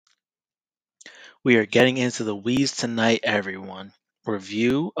We are getting into the weeds tonight, everyone.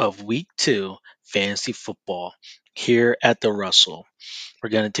 Review of Week 2 Fantasy Football here at the Russell.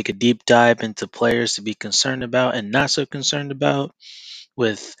 We're going to take a deep dive into players to be concerned about and not so concerned about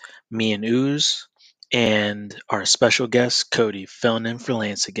with me and Ooze and our special guest, Cody, filling in for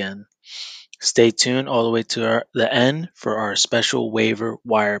Lance again. Stay tuned all the way to the end for our special waiver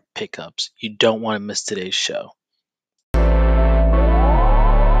wire pickups. You don't want to miss today's show.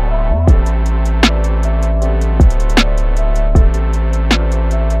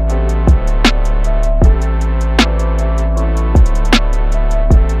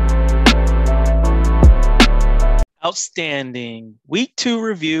 Outstanding. Week 2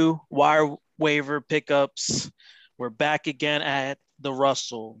 review, wire waiver pickups. We're back again at the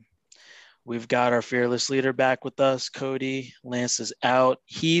Russell. We've got our fearless leader back with us, Cody. Lance is out.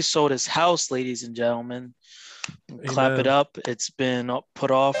 He sold his house, ladies and gentlemen. Clap it Amen. up. It's been put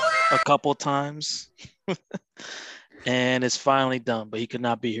off a couple times and it's finally done, but he could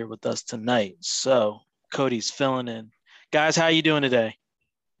not be here with us tonight. So Cody's filling in. Guys, how you doing today?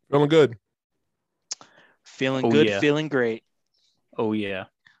 Feeling good. Feeling Oh, good, yeah. feeling great. Oh, yeah.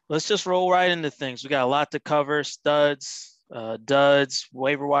 Let's just roll right into things. We got a lot to cover, studs, duds,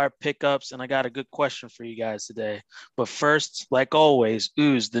 waiver wire pickups, and I got a good question for you guys today. But first, like always,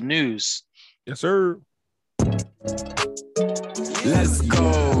 Ooze, the news. Yes, sir. Let's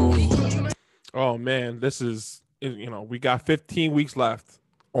go. Oh man, we got 15 weeks left.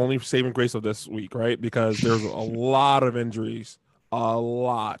 Only saving grace of this week, right? Because there's a lot of injuries. A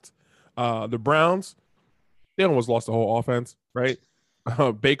lot. The Browns, they almost lost the whole offense, right?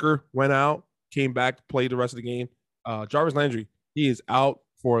 Baker went out, came back, played the rest of the game. Jarvis Landry, he is out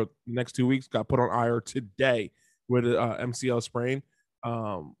for the next 2 weeks. Got put on IR today with an MCL sprain.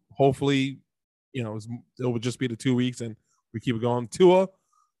 Hopefully, it would just be the 2 weeks and we keep it going. Tua,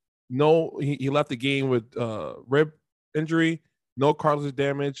 no, he left the game with rib injury, no cartilage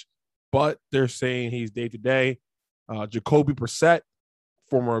damage, but they're saying he's day to day. Jacoby Brissett,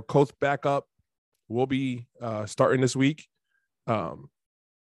 former Colts backup, will be starting this week.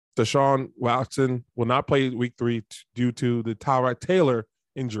 Deshaun Watson will not play week 3 due to the Tyrod Taylor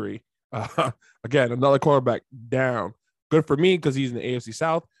injury. Again, another quarterback down. Good for me because he's in the AFC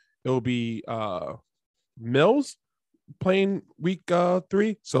South. It will be Mills playing week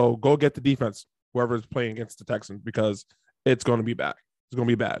 3. So go get the defense, whoever's playing against the Texans, because it's going to be bad. It's going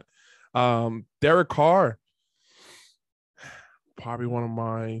to be bad. Derek Carr, probably one of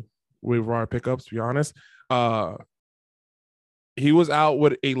my waiver wire pickups, to be honest. He was out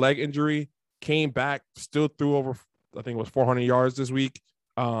with a leg injury, came back, still threw over, I think it was 400 yards this week.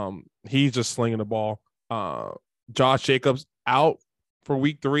 He's just slinging the ball. Josh Jacobs out for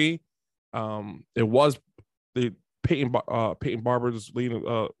week 3. It was the Peyton Barber's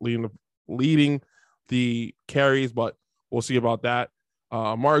leading the carries, but we'll see about that.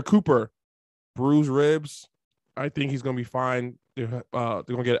 Amari Cooper, bruised ribs. I think he's going to be fine. They're going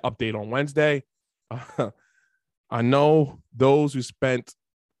to get an update on Wednesday. I know those who spent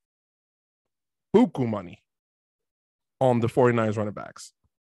buku money on the 49ers running backs.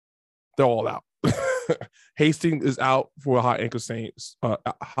 They're all out. Hastings is out for a high ankle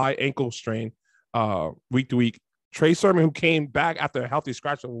strain week to week. Trey Sermon, who came back after a healthy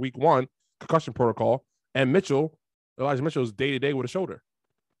scratch of week 1, concussion protocol, and Elijah Mitchell is day-to-day with a shoulder.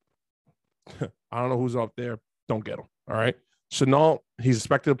 I don't know who's up there. Don't get him. All right. Chenault, he's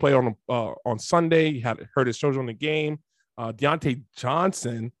expected to play on Sunday. He had hurt his shoulder in the game. Deontay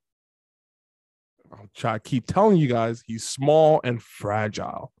Johnson, I'll try to keep telling you guys, he's small and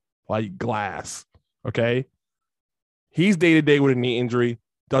fragile, like glass. Okay. He's day-to-day with a knee injury.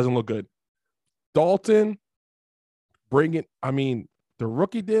 Doesn't look good. Dalton, the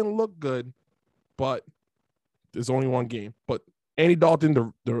rookie didn't look good, but there's only one game. But Andy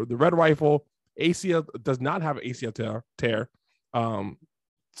Dalton, the red rifle, ACL does not have an ACL tear.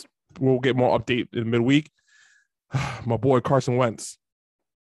 We'll get more update in midweek. My boy Carson Wentz,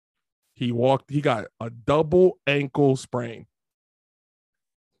 he got a double ankle sprain.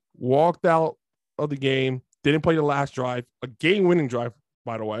 Walked out of the game, didn't play the last drive, a game-winning drive,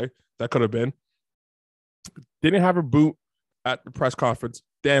 by the way, that could have been. Didn't have a boot at the press conference,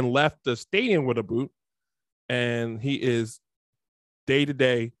 then left the stadium with a boot, and he is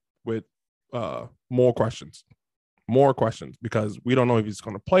day-to-day with more questions because we don't know if he's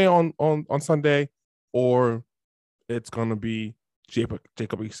going to play on Sunday or it's going to be Jacob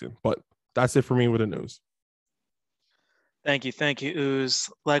Eason. But that's it for me with the news. Thank you, Ooze.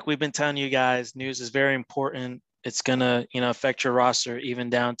 Like we've been telling you guys, news is very important. It's gonna, affect your roster even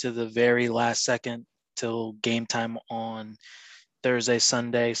down to the very last second till game time on Thursday,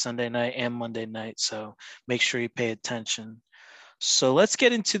 Sunday night, and Monday night. So make sure you pay attention. So let's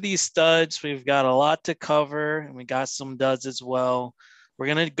get into these studs. We've got a lot to cover, and we got some duds as well. We're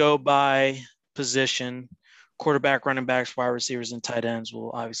going to go by position: quarterback, running backs, wide receivers, and tight ends.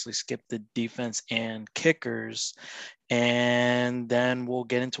 We'll obviously skip the defense and kickers, and then we'll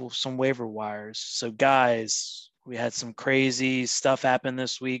get into some waiver wires. So, guys, we had some crazy stuff happen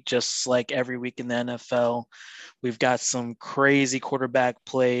this week, just like every week in the NFL. We've got some crazy quarterback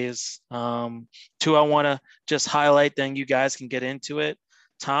plays. Two I want to just highlight, then you guys can get into it.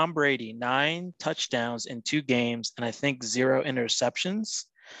 Tom Brady, 9 touchdowns in 2 games, and I think 0 interceptions.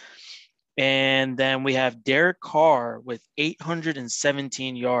 And then we have Derek Carr with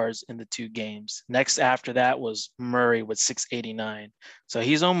 817 yards in the 2 games. Next after that was Murray with 689. So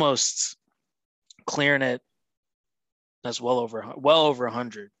he's almost clearing it. That's well over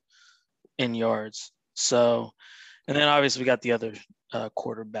 100 in yards. So, and then obviously we got the other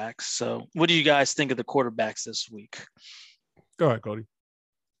quarterbacks. So what do you guys think of the quarterbacks this week? Go ahead, Cody.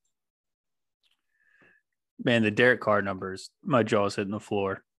 Man, the Derek Carr numbers, my jaw's hitting the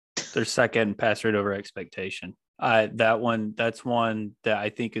floor. They're second pass rate over expectation. That's one that I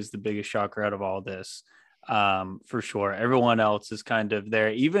think is the biggest shocker out of all this, for sure. Everyone else is kind of there.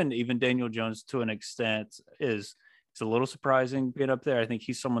 Even Daniel Jones, to an extent, is a little surprising being up there. I think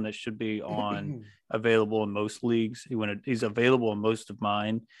he's someone that should be on available in most leagues. He's available in most of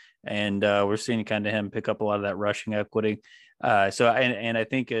mine, and we're seeing kind of him pick up a lot of that rushing equity. So I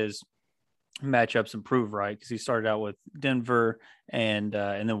think as matchups improve, right, because he started out with Denver and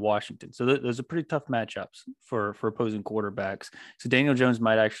then Washington, so those are pretty tough matchups for opposing quarterbacks. So Daniel Jones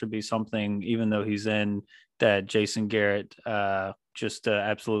might actually be something, even though he's in that Jason Garrett just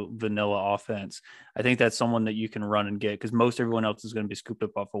absolute vanilla offense. I think that's someone that you can run and get, because most everyone else is going to be scooped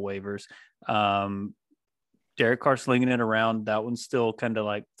up off of waivers. Derek Carr slinging it around, that one's still kind of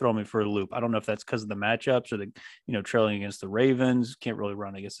like throwing me for a loop. I don't know if that's because of the matchups or the trailing against the Ravens. Can't really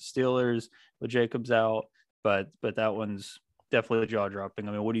run against the Steelers with Jacobs out, but that one's definitely jaw dropping.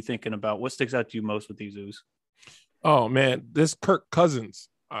 I mean, what are you thinking about? What sticks out to you most with these Zoos? Oh man, this Kirk Cousins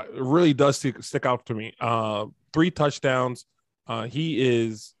really does stick out to me. 3 touchdowns. He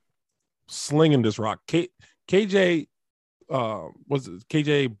is slinging this rock. KJ was it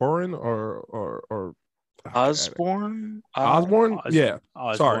KJ Burin or Osborne? Osborne? Yeah.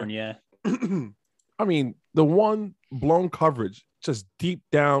 Osborne, Sorry. yeah. I mean, the one blown coverage, just deep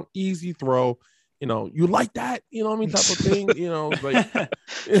down, easy throw. You like that, what I mean, type of thing, like,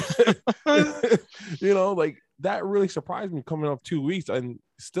 like that really surprised me coming up 2 weeks and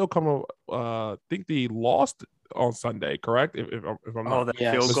still coming up. I think they lost on Sunday, correct? If I'm not that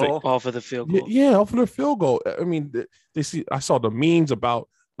Yes. field goal. Off of the field goal. Yeah, off of the field goal. I mean, I saw the memes about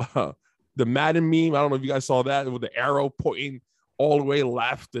the Madden meme. I don't know if you guys saw that, with the arrow pointing all the way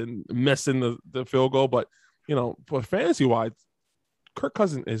left and missing the field goal. But for fantasy wise, Kirk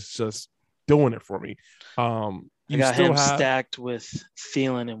Cousins is just doing it for me. I got him stacked with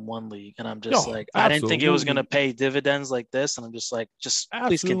Thielen in one league, and I'm just I didn't think it was going to pay dividends like this, and I'm just like,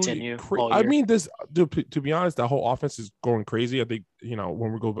 please continue. I mean, this to be honest, that whole offense is going crazy. I think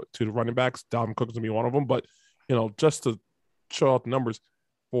when we go to the running backs, Dalvin Cook is going to be one of them. But just to show out the numbers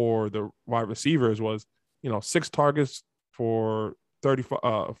for the wide receivers was 6 targets for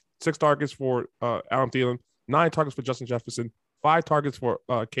 35, 6 targets for Adam Thielen, 9 targets for Justin Jefferson, 5 targets for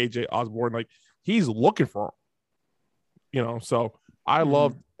KJ Osborne. Like, he's looking for him. So I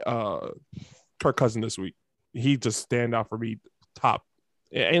love Kirk Cousins this week. He just stand out for me top.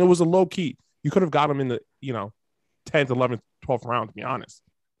 And it was a low key. You could have got him in the 10th, 11th, 12th round, to be honest.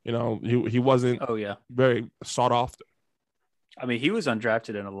 He wasn't very sought after. I mean, he was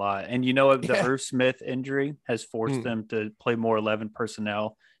undrafted in a lot. And the Irv Smith injury has forced them to play more 11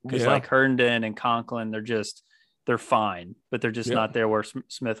 personnel, because like Herndon and Conklin, they're fine, but they're just not there where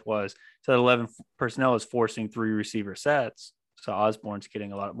Smith was. So that 11 personnel is forcing 3 receiver sets. So Osborne's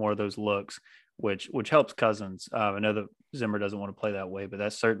getting a lot more of those looks, which helps Cousins. I know that Zimmer doesn't want to play that way, but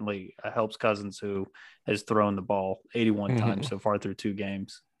that certainly helps Cousins, who has thrown the ball 81 times so far through 2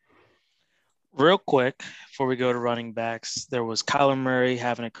 games. Real quick, before we go to running backs, there was Kyler Murray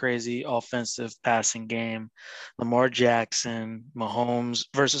having a crazy offensive passing game. Lamar Jackson,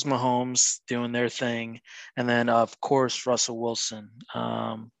 Mahomes doing their thing. And then, of course, Russell Wilson.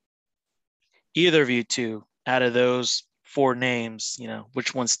 Either of you two, out of those 4 names,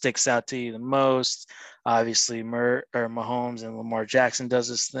 which one sticks out to you the most? Obviously, Mahomes and Lamar Jackson does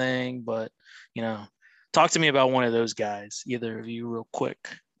this thing. But, talk to me about one of those guys, either of you, real quick.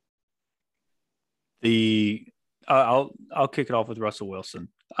 I'll kick it off with Russell Wilson.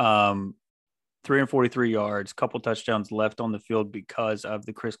 343 yards, couple touchdowns left on the field because of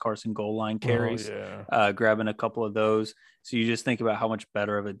the Chris Carson goal line carries, grabbing a couple of those. So you just think about how much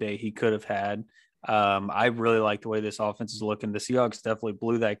better of a day he could have had. I really like the way this offense is looking. The Seahawks definitely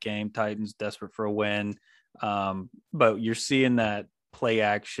blew that game. Titans desperate for a win. But you're seeing that play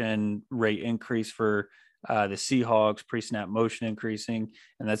action rate increase for the Seahawks, pre-snap motion increasing,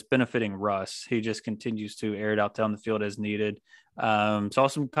 and that's benefiting Russ. He just continues to air it out down the field as needed. Saw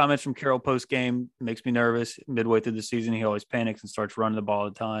some comments from Carroll post game. Makes me nervous. Midway through the season, he always panics and starts running the ball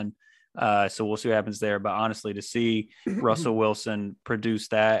a ton. So we'll see what happens there. But honestly, to see Russell Wilson produce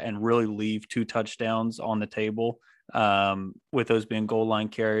that and really leave 2 touchdowns on the table, with those being goal line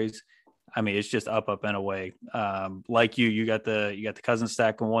carries, I mean, it's just up and away. Like you got the cousin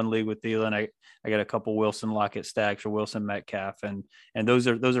stack in one league with Thielen. I got a couple Wilson Lockett stacks or Wilson Metcalf, and those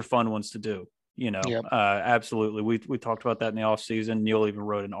are fun ones to do. Yep. Absolutely. We talked about that in the offseason. Neil even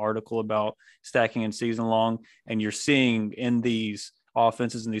wrote an article about stacking in season long, and you're seeing in these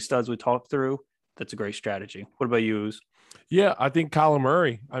offenses and these studs we talked through, that's a great strategy. What about you, Uz? Yeah, I think Kyler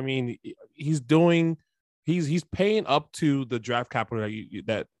Murray. I mean, he's paying up to the draft capital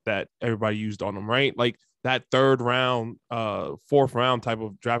that everybody used on him, right? Like that 3rd round, 4th round type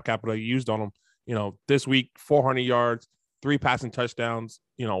of draft capital you used on him. This week, 400 yards, 3 passing touchdowns,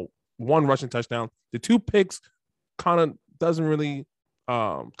 1 rushing touchdown. The 2 picks kind of doesn't really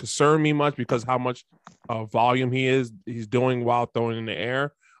concern me much because how much volume he's doing while throwing in the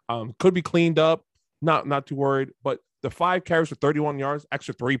air. Could be cleaned up, not too worried. But the 5 carries for 31 yards,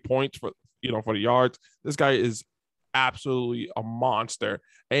 extra 3 points for the yards. This guy is absolutely a monster.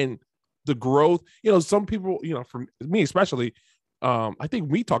 And the growth, some people, for me especially, I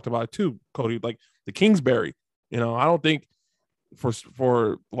think we talked about it too, Cody, like the Kingsbury. I don't think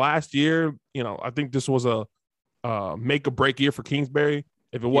for last year, I think this was a make or break year for Kingsbury.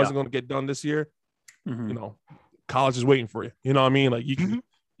 If it wasn't going to get done this year, college is waiting for you. You know what I mean? Like you can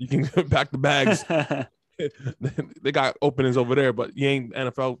pack the bags. They got openings over there, but you ain't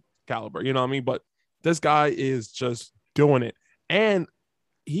NFL caliber. You know what I mean? But this guy is just doing it, and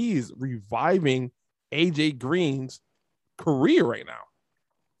he's reviving AJ Green's career right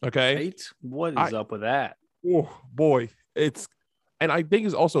now. Okay, right? What is up with that? Oh boy, and I think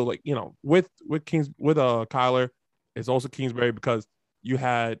it's also like with Kyler, it's also Kingsbury because you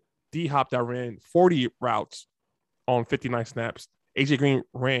had D-Hop that ran 40 routes on 59 snaps. AJ Green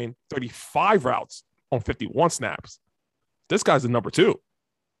ran 35 routes on 51 snaps. This guy's the number 2.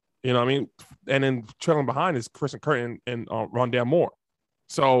 You know what I mean? And then trailing behind is Chris and Curtin and Rondale Moore.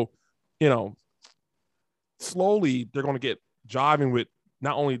 So, slowly they're going to get jiving with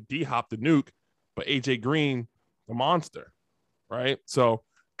not only D-Hop the nuke, but AJ Green the monster, right? So,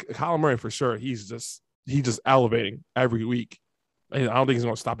 Kyler Murray for sure, he's just elevating every week. I don't think he's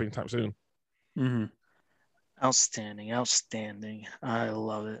going to stop anytime soon. Mm-hmm. Outstanding. I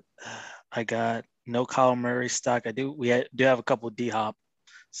love it. I got no Kyler Murray stock. We do have a couple of D-Hop,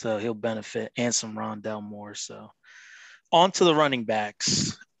 so he'll benefit, and some Rondale Moore. So on to the running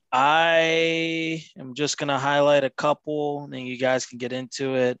backs. I am just going to highlight a couple, and then you guys can get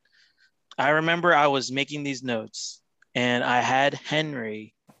into it. I remember I was making these notes, and I had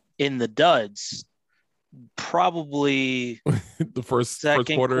Henry in the duds, probably the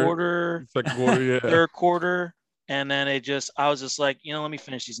second quarter, yeah. 3rd quarter. And then I was just like, let me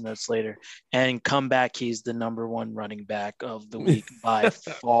finish these notes later and come back. He's the number 1 running back of the week by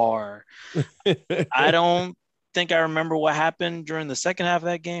far. I don't think I remember what happened during the second half of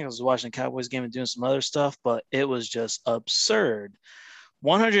that game. I was watching the Cowboys game and doing some other stuff, but it was just absurd.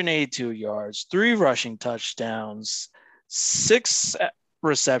 182 yards, 3 rushing touchdowns, 6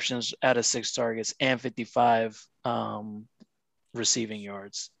 receptions out of 6 targets, and 55 receiving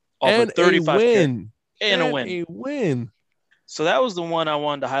yards. And 35 a win. So that was the one I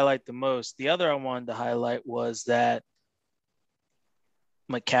wanted to highlight the most. The other I wanted to highlight was that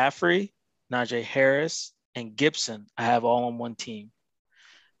McCaffrey, Najee Harris, and Gibson, I have all on one team.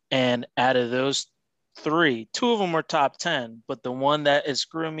 And out of those 3, 2 of them were top 10, but the one that is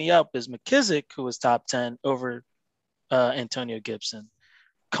screwing me up is McKissick, who was top 10 over Antonio Gibson.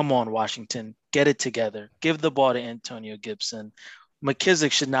 Come on, Washington, get it together. Give the ball to Antonio Gibson.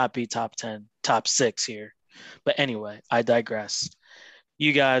 McKissick should not be top 10, top 6 here. But anyway, I digress.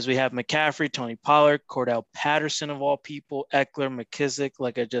 You guys, we have McCaffrey, Tony Pollard, Cordell Patterson of all people, Eckler, McKissick,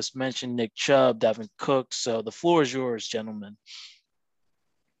 like I just mentioned, Nick Chubb, Devin Cook. So the floor is yours, gentlemen.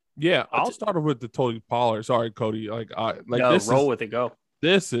 Yeah, I'll start with the Tony Pollard. Sorry, Cody. Roll with it. Go.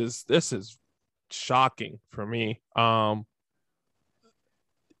 This is shocking for me.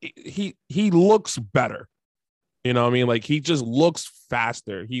 He looks better. You know what I mean? Like he just looks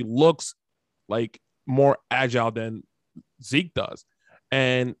faster. He looks like more agile than Zeke does.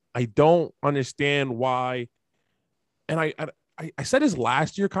 And I don't understand why. And I said this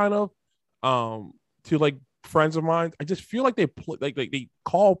last year kind of to like friends of mine. I just feel like they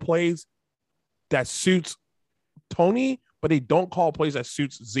call plays that suits Tony, but they don't call plays that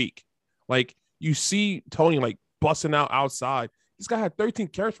suits Zeke. Like you see Tony like busting out outside. This guy had 13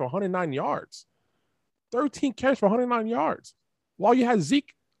 carries for 109 yards. 13 carries for 109 yards. While you had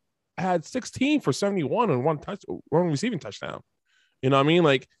Zeke had 16 for 71 and one receiving touchdown. You know what I mean?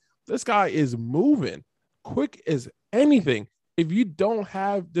 Like this guy is moving quick as anything. If you don't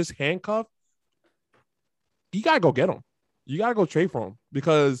have this handcuff, you gotta go get him. You gotta go trade for him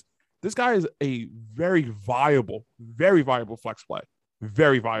because this guy is a very viable flex play.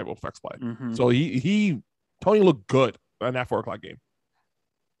 Very viable flex play. Mm-hmm. So Tony looked good in that 4:00 game.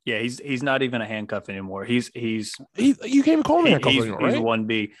 Yeah, he's not even a handcuff anymore. You can't even call him a handcuff anymore, right? He's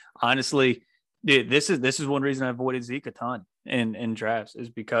 1B. Honestly, dude, this is one reason I avoided Zeke a ton in drafts is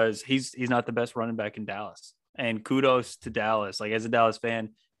because he's not the best running back in Dallas. And kudos to Dallas. Like as a Dallas fan,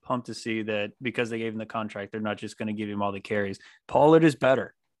 pumped to see that because they gave him the contract, they're not just going to give him all the carries. Pollard is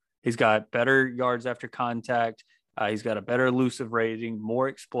better. He's got better yards after contact. He's got a better elusive rating, more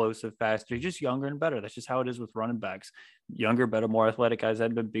explosive, faster. He's just younger and better. That's just how it is with running backs. Younger, better, more athletic guys that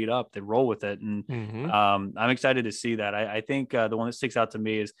have been beat up. They roll with it. And I'm excited to see that. I think the one that sticks out to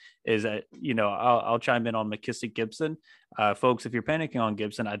me is that, I'll chime in on McKissick Gibson. Folks, if you're panicking on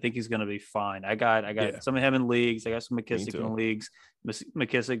Gibson, I think he's going to be fine. I got some of him in leagues. I got some McKissick in leagues.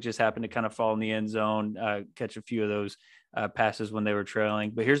 McKissick just happened to kind of fall in the end zone, catch a few of those passes when they were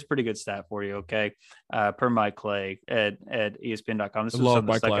trailing. But here's a pretty good stat for you, okay? Per Mike Clay at ESPN.com. This is something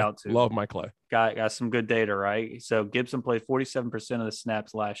that stuck out too. Love Mike Clay. Got some good data, right? So Gibson played 47% of the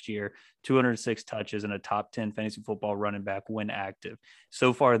snaps last year, 206 touches, and a top 10 fantasy football running back when active.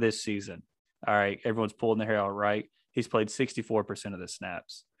 So far this season, all right, everyone's pulling their hair out, right? He's played 64% of the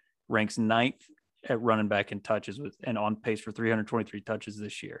snaps, ranks 9th at running back in touches and on pace for 323 touches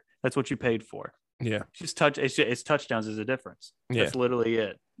this year. That's what you paid for. Yeah. It's touchdowns is a difference. Yeah. That's literally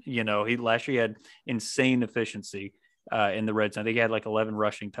it. Last year he had insane efficiency in the red zone. I think he had like 11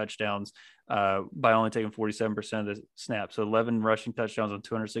 rushing touchdowns by only taking 47% of the snaps. So 11 rushing touchdowns on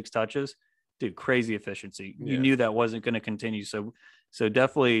 206 touches. Dude, crazy efficiency. You knew that wasn't going to continue. So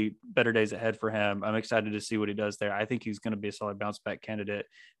definitely better days ahead for him. I'm excited to see what he does there. I think he's going to be a solid bounce back candidate.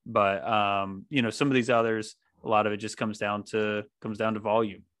 But some of these others, a lot of it just comes down to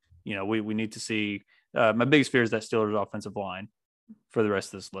volume. We need to see. My biggest fear is that Steelers offensive line for the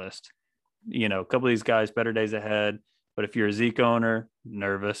rest of this list. A couple of these guys, better days ahead. But if you're a Zeke owner,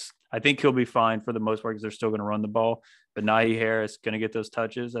 nervous. I think he'll be fine for the most part because they're still going to run the ball. But Najee Harris going to get those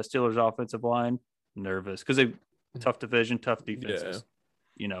touches. That Steelers offensive line, nervous because they tough division, tough defenses.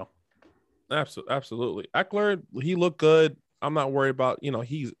 Absolutely. Eckler, he looked good. I'm not worried about.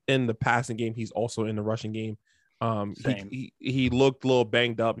 He's in the passing game. He's also in the rushing game. He looked a little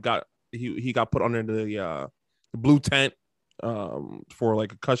banged up. He got put under the blue tent for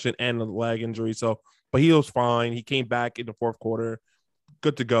like a concussion and a leg injury. But he was fine. He came back in the 4th quarter,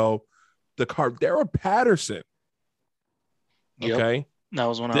 good to go. The Cardero Patterson. Yep. Okay, that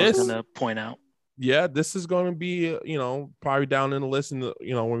was what I was going to point out. Yeah, this is going to be probably down in the list, and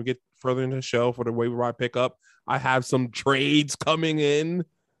when we get further into the show for the waiver wire pickup, I have some trades coming in,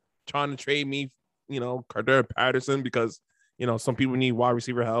 trying to trade me. Cardero Patterson because some people need wide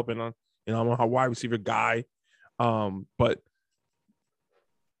receiver help, and I'm a wide receiver guy. But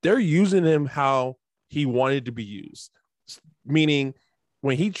they're using him how he wanted to be used, meaning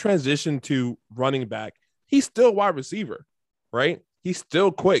when he transitioned to running back, he's still wide receiver, right? He's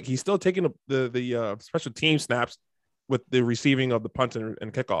still quick. He's still taking the special team snaps with the receiving of the punt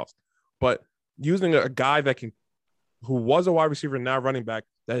and kickoffs, but using a guy who was a wide receiver and now running back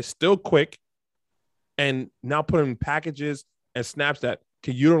that is still quick. And now put in packages and snaps that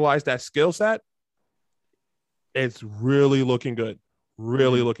can utilize that skill set. It's really looking good.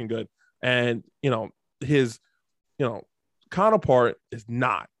 Really looking good. And, his, counterpart is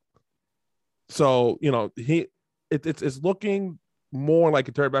not. So, it's looking more like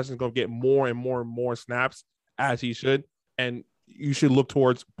a third baseman is going to get more and more and more snaps as he should. And you should look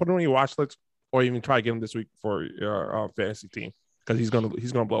towards putting on your watch list or even try to get him this week for your fantasy team because he's going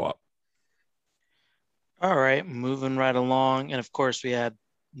to blow up. All right, moving right along. And, of course, we had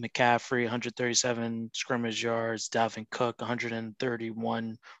McCaffrey, 137 scrimmage yards, Dalvin Cook,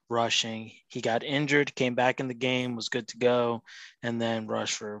 131 rushing. He got injured, came back in the game, was good to go, and then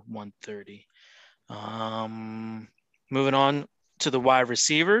rushed for 130. Moving on to the wide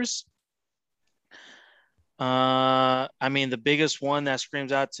receivers. I mean, the biggest one that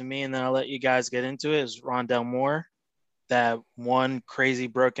screams out to me, and then I'll let you guys get into it, is Rondell Moore. That one crazy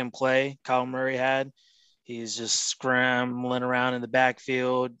broken play Kyle Murray had. He's just scrambling around in the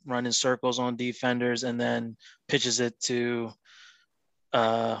backfield, running circles on defenders, and then pitches it to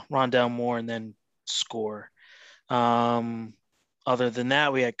Rondell Moore and then score. Other than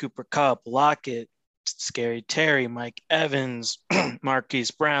that, we had Cooper Kupp, Lockett, Scary Terry, Mike Evans,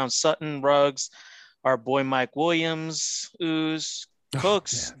 Marquise Brown, Sutton, Ruggs, our boy Mike Williams, Ooze,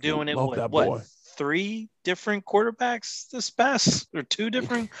 Cooks doing it. Love that What? boy. 3 different quarterbacks this past, or 2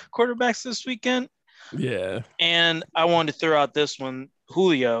 different quarterbacks this weekend. Yeah. And I wanted to throw out this one,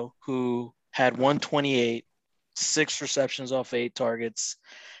 Julio, who had 128, 6 receptions off 8 targets,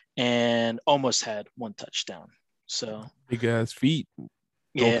 and almost had 1 touchdown. So Big ass feet.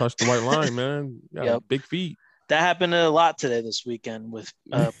 yeah, Don't touch the white line, man. Yeah, Yep. big feet. that happened a lot today this weekend with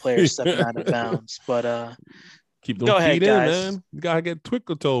players stepping out of bounds. But Keep them Go feet ahead, in, guys. man. You gotta get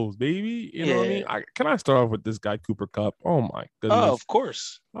twinkle toes, baby. You know what I mean? Yeah. Can I start off with this guy, Cooper Kupp? Oh my goodness. oh, of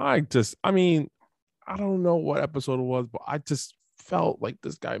course. I don't know what episode it was, but I just felt like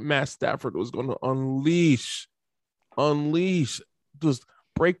this guy, Matt Stafford, was going to unleash, just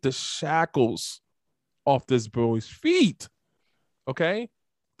break the shackles off this boy's feet. Okay.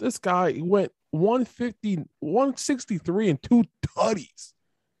 This guy went 150, 163 and 2 tutties.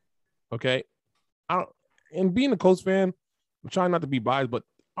 Okay. And being a Colts fan, I'm trying not to be biased, but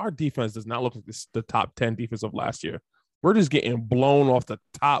our defense does not look like the top 10 defense of last year. We're just getting blown off the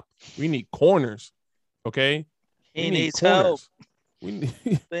top. We need corners. Okay. He needs help. We need,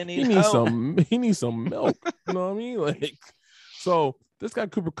 They he need needs help. he needs some milk. You know what I mean? Like, so this guy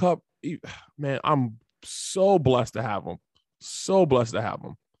Cooper Kupp, man, I'm so blessed to have him. So blessed to have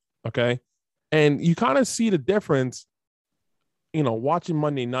him. Okay. And you kind of see the difference, watching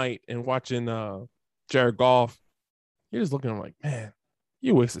Monday night and watching Jared Goff. You're just looking like, man,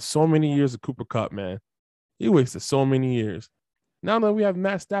 you wasted so many years of Cooper Kupp, man. You wasted so many years. Now that we have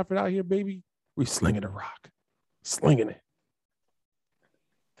Matt Stafford out here, baby, we slinging the rock. Slinging it.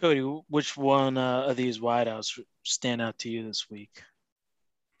 Cody, which one of these wideouts stand out to you this week?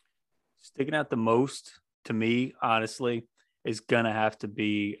 Sticking out the most to me, honestly, is gonna have to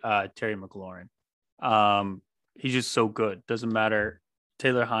be Terry McLaurin. He's just so good. Doesn't matter.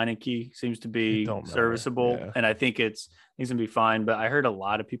 Taylor Heineke seems to be serviceable, Yeah. and I think he's gonna be fine. But I heard a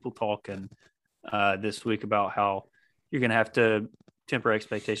lot of people talking this week about how you're gonna have to temper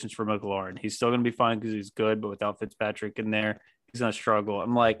expectations for McLaurin. He's still gonna be fine because he's good, but without Fitzpatrick in there, he's gonna struggle.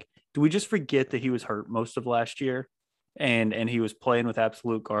 I'm like, do we just forget that he was hurt most of last year, and he was playing with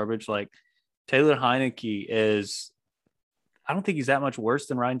absolute garbage? Like Taylor Heineke is, I don't think he's that much worse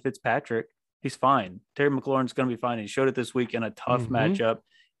than Ryan Fitzpatrick. He's fine. Terry McLaurin's going to be fine. He showed it this week in a tough matchup.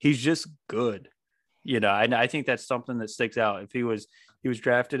 He's just good. And I think that's something that sticks out. If he was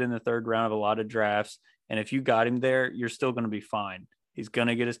drafted in the 3rd round of a lot of drafts, and if you got him there, you're still going to be fine. He's going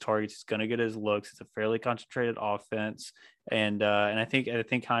to get his targets. He's going to get his looks. It's a fairly concentrated offense. And I think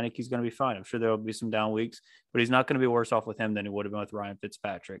Heineke's going to be fine. I'm sure there will be some down weeks, but he's not going to be worse off with him than he would have been with Ryan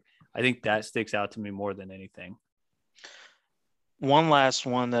Fitzpatrick. I think that sticks out to me more than anything. One last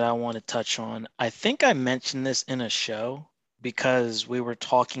one that I want to touch on. I think I mentioned this in a show because we were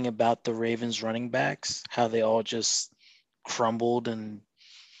talking about the Ravens running backs, how they all just crumbled and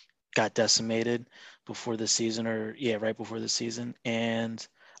got decimated before the season, right before the season. And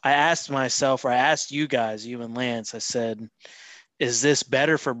I asked myself, or I asked you guys, you and Lance, I said, is this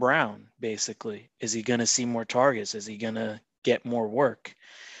better for Brown, basically? Is he going to see more targets? Is he going to get more work?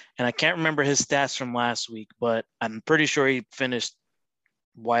 And I can't remember his stats from last week, but I'm pretty sure he finished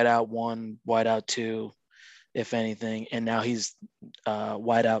wideout 1, wideout 2, if anything. And now he's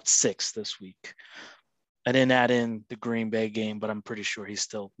wideout 6 this week. I didn't add in the Green Bay game, but I'm pretty sure he's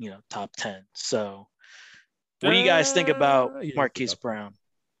still, top 10. So what do you guys think about Marquise Brown?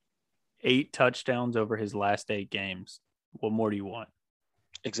 8 touchdowns over his last 8 games. What more do you want?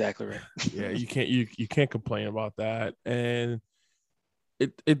 Exactly right. Yeah, you can't complain about that. And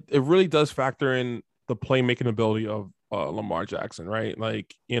it really does factor in the playmaking ability of Lamar Jackson, right?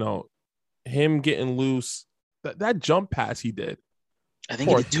 Like, him getting loose, that jump pass he did. I think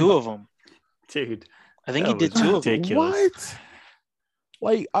he did 2 of them. Dude, I think he did 2 of them. Ridiculous.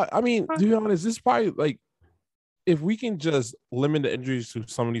 What? Like, I mean, to be honest, this is probably like, if we can just limit the injuries to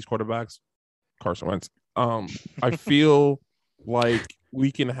some of these quarterbacks, Carson Wentz, I feel like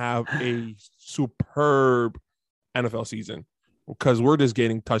we can have a superb NFL season because we're just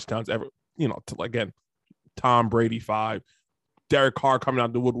getting touchdowns again, Tom Brady 5, Derek Carr coming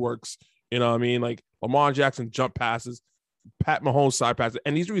out the woodworks, you know what I mean? Like Lamar Jackson jump passes, Pat Mahomes side passes,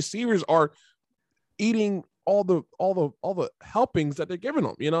 and these receivers are eating all the helpings that they're giving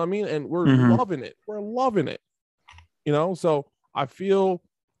them. You know what I mean? And we're Mhm. loving it. We're loving it. You know, so I feel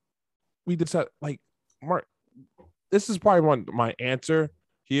we decided like Mark. This is probably my answer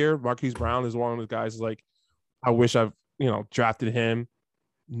here. Marquise Brown is one of the guys. Like, I wish I've drafted him,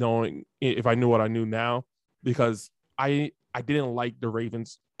 knowing if I knew what I knew now, because I didn't like the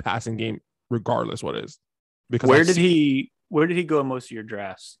Ravens passing game, regardless what it is. Because Where did he go in most of your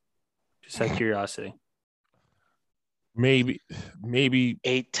drafts? Just out of curiosity. maybe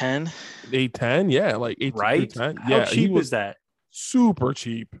 8-10. 8-10, yeah, like 8 Right? to 10. How Yeah, he cheap was is that? super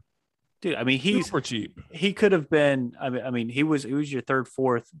cheap. Dude, I mean, Super cheap. he could have been. I mean, he was your third,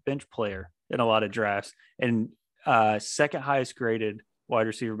 fourth bench player in a lot of drafts, and second highest graded wide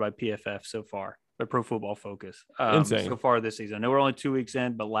receiver by PFF so far, by Pro Football Focus. Insane. So far this season. I know we're only 2 weeks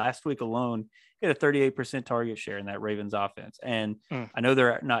in, but last week alone, he had a 38% target share in that Ravens offense, and I know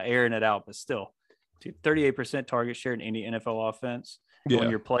they're not airing it out, but still, 38% target share in any NFL offense. Yeah. When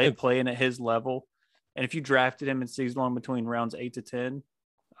you're playing at his level, and if you drafted him in season long between rounds 8 to 10.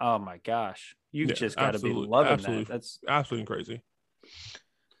 Oh my gosh. You've just got to be loving that. That's absolutely crazy.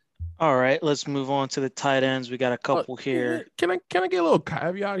 All right, let's move on to the tight ends. We got a couple here. Can I get a little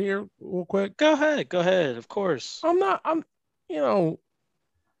caveat here real quick? Go ahead. Of course. I'm not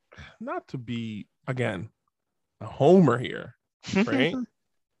to be, again, a homer here, right?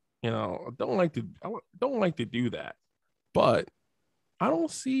 I don't like to do that. But I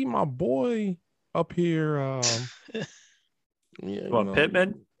don't see my boy up here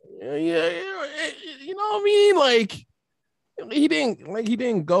Pittman? Yeah, you know what I mean? Like he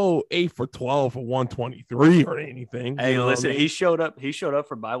didn't go 8 for 12 for 123 or anything. Hey, listen, I mean? he showed up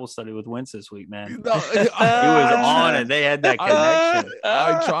for Bible study with Wentz this week, man. He was on it. They had that connection.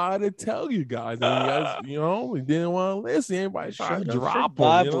 I tried to tell you guys, and you guys, we didn't want to listen. Everybody tried to drop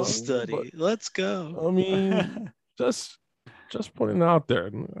Bible study. But, let's go. I mean, just putting it out there.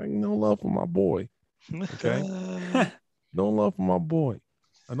 No love for my boy. Okay. No love for my boy.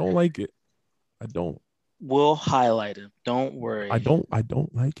 I don't like it. I don't. We'll highlight him. Don't worry. I don't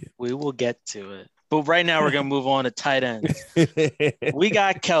like it. We will get to it. But right now we're gonna move on to tight ends. We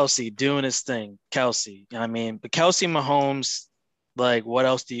got Kelce doing his thing. Kelce. I mean, but Kelce Mahomes, like, what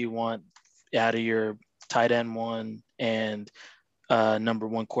else do you want out of your tight end one and number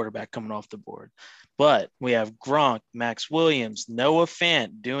one quarterback coming off the board? But we have Gronk, Max Williams, Noah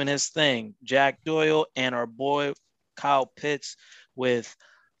Fant doing his thing, Jack Doyle, and our boy Kyle Pitts with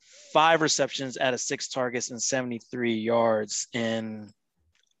 5 receptions out of 6 targets and 73 yards in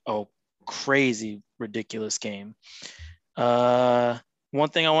a crazy, ridiculous game. One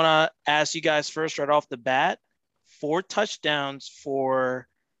thing I want to ask you guys first right off the bat, 4 touchdowns for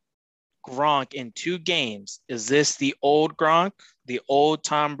Gronk in 2 games. Is this the old Gronk, the old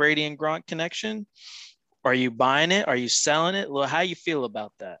Tom Brady and Gronk connection? Are you buying it? Are you selling it? How you feel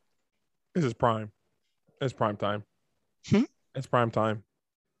about that? This is prime. It's prime time. It's prime time.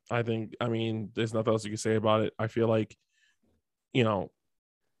 I mean, there's nothing else you can say about it. I feel like,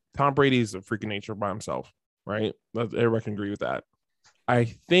 Tom Brady's a freaking nature by himself, right? Everybody can agree with that. I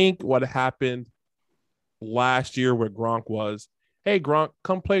think what happened last year with Gronk was, hey, Gronk,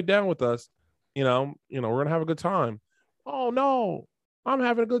 come play down with us. We're going to have a good time. Oh, no, I'm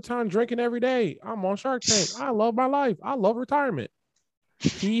having a good time drinking every day. I'm on Shark Tank. I love my life. I love retirement.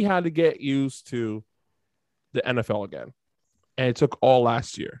 He had to get used to the NFL again. And it took all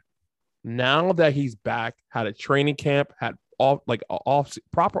last year. Now that he's back, had a training camp, had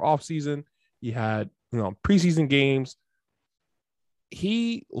proper off season, he had preseason games.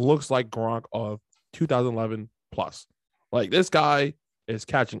 He looks like Gronk of 2011 plus. Like, this guy is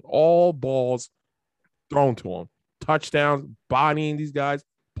catching all balls thrown to him, touchdowns, bodying these guys,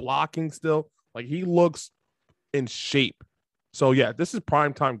 blocking still. Like, he looks in shape. So yeah, this is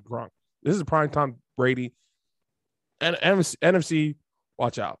prime time Gronk. This is prime time Brady. And NFC,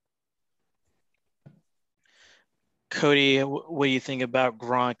 watch out. Cody, what do you think about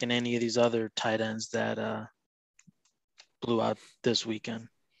Gronk and any of these other tight ends that blew out this weekend?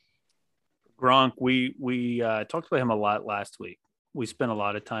 Gronk, we talked about him a lot last week. We spent a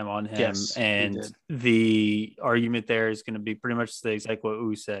lot of time on him, yes, and the argument there is going to be pretty much the exact what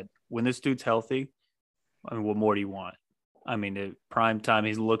U said. When this dude's healthy, I mean, what more do you want? I mean, at prime time,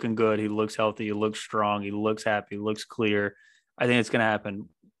 he's looking good. He looks healthy. He looks strong. He looks happy. He looks clear. I think it's going to happen.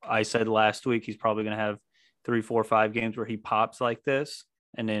 I said last week he's probably going to have 3, 4, 5 games where he pops like this,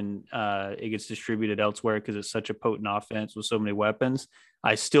 and then it gets distributed elsewhere because it's such a potent offense with so many weapons.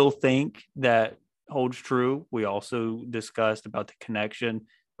 I still think that holds true. We also discussed about the connection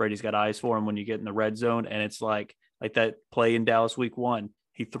Brady's got eyes for him when you get in the red zone, and it's like that play in Dallas week 1.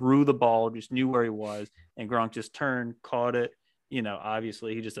 He threw the ball, just knew where he was, and Gronk just turned, caught it.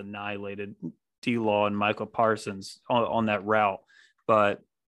 Obviously he just annihilated D-Law and Michael Parsons on that route. But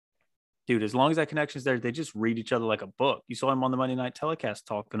dude, as long as that connection's there, they just read each other like a book. You saw him on the Monday Night Telecast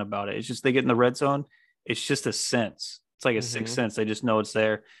talking about it. It's just they get in the red zone. It's just a sense. It's like a sixth sense. They just know it's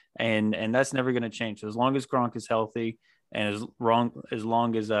there, and that's never going to change. So as long as Gronk is healthy, and as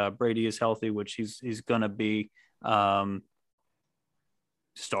long as Brady is healthy, which he's going to be,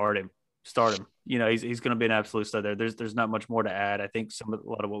 start him. He's going to be an absolute stud there. There's not much more to add. I think a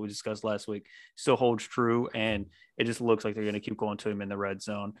lot of what we discussed last week still holds true, and it just looks like they're going to keep going to him in the red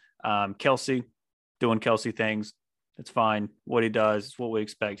zone. Kelsey doing Kelsey things. It's fine. What he does is what we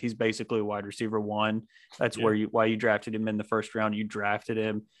expect. He's basically a wide receiver one. That's why you drafted him in the first round. You drafted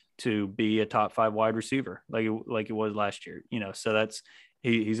him to be a top 5 wide receiver, like he was last year. So that's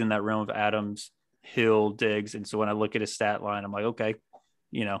he's in that realm of Adams, Hill, Diggs, and so when I look at his stat line, I'm like, okay,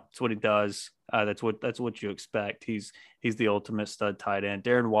 it's what he does. That's what you expect. He's the ultimate stud tight end.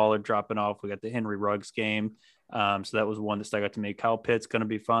 Darren Waller dropping off. We got the Henry Ruggs game. So that was one that stuck out to me. Kyle Pitts going to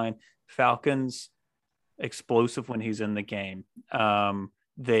be fine. Falcons explosive when he's in the game.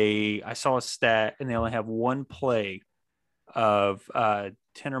 I saw a stat and they only have one play of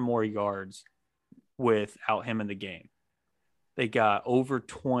 10 or more yards without him in the game. They got over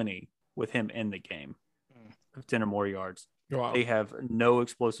 20 with him in the game of 10 or more yards. Wow. They have no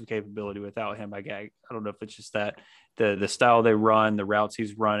explosive capability without him. I don't know if it's just that the style they run, the routes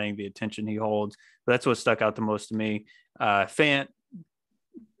he's running, the attention he holds. But that's what stuck out the most to me. Fant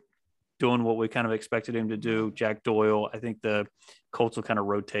doing what we kind of expected him to do. Jack Doyle. I think the Colts will kind of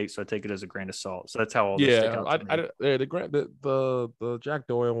rotate, so I take it as a grain of salt. So that's how all this stick out to me. The Jack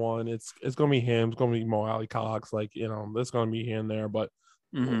Doyle one, it's gonna be him. It's gonna be Mo Alley Cox. It's gonna be here and there, but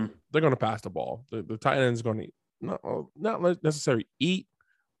they're gonna pass the ball. The tight end's gonna not necessarily eat,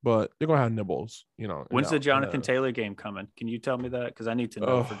 but they're gonna have nibbles. When's the Jonathan Taylor game coming? Can you tell me that? Because I need to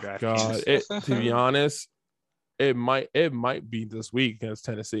know for draft. To be honest, it might be this week against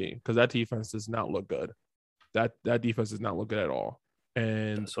Tennessee because that defense does not look good. That defense does not look good at all.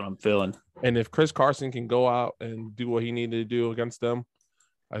 And that's what I'm feeling. And if Chris Carson can go out and do what he needed to do against them,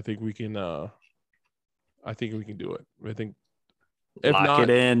 I think we can. I think we can do it. I think if lock not, it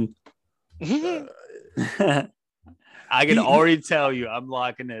in. I can already tell you, I'm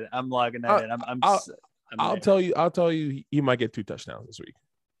locking it. I'm locking that in. I'll tell you, he might get 2 touchdowns this week.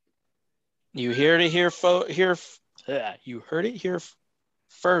 You heard it here, you heard it here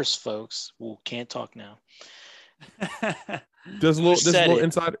first, folks. We can't talk now. This little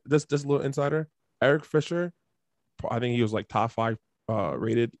insider, Eric Fisher. I think he was like top 5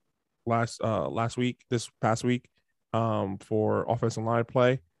 rated this past week, for offensive line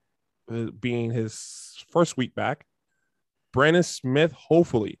play, being his first week back. Brandon Smith,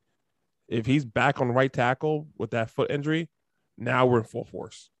 hopefully, if he's back on right tackle with that foot injury, now we're in full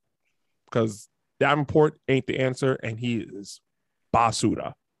force. Because Davenport ain't the answer, and he is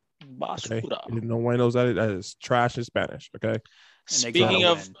basura. Okay? No one knows that is trash in Spanish. Okay. Speaking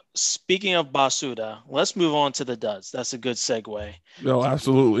of basura, let's move on to the duds. That's a good segue. No,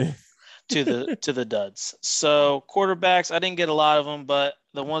 absolutely. to the duds. So quarterbacks, I didn't get a lot of them, but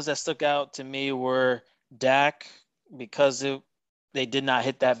the ones that stuck out to me were Dak, because they did not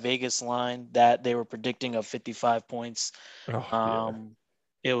hit that Vegas line that they were predicting of 55 points.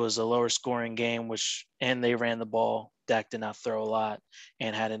 It was a lower scoring game, and they ran the ball. Dak did not throw a lot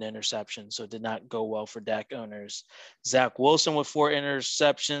and had an interception, so it did not go well for Dak owners. Zach Wilson with 4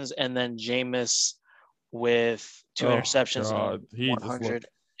 interceptions, and then Jameis with 2 interceptions on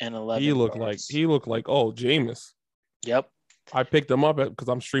 111. He looked like Jameis. Yep. I picked him up because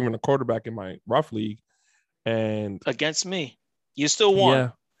I'm streaming a quarterback in my rough league, and against me, you still won. Yeah.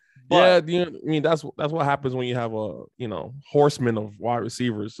 But, that's what happens when you have a horseman of wide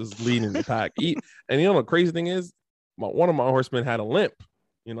receivers just leading the pack. And the crazy thing is, one of my horsemen had a limp.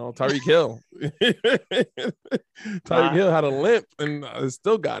 Tyreek Hill. Tyreek Hill had a limp and I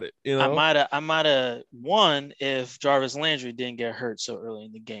still got it. I might have won if Jarvis Landry didn't get hurt so early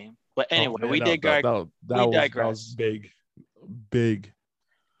in the game. But anyway, we digress. That was big.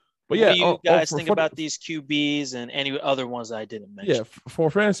 But what do you guys think about these QBs and any other ones that I didn't mention? Yeah,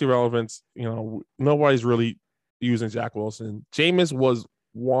 for fantasy relevance, nobody's really using Zach Wilson. Jameis was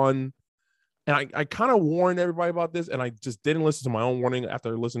one, and I kind of warned everybody about this, and I just didn't listen to my own warning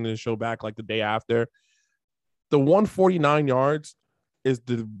after listening to the show back like the day after. The 149 yards is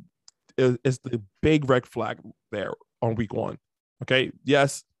the big red flag there on week 1. Okay,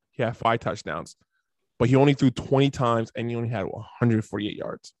 yes, he had 5 touchdowns, but he only threw 20 times, and he only had 148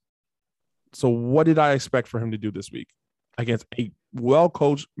 yards. So what did I expect for him to do this week? against a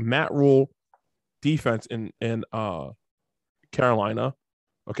well-coached Matt Rule defense in Carolina.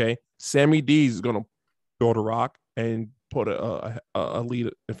 Okay, Sammy D is going to throw the rock and put a lead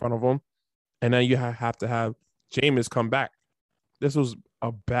in front of him, and then you have to have Jameis come back. This was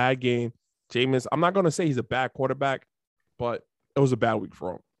a bad game. Jameis, I'm not going to say he's a bad quarterback, but it was a bad week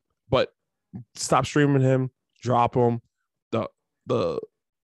for him. But stop streaming him, drop him. The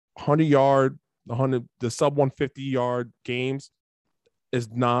 100-yard, the sub 150-yard games is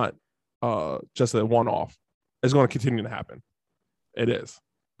not just a one-off. It's going to continue to happen. It is.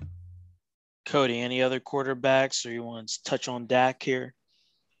 Cody, any other quarterbacks, or you want to touch on Dak here?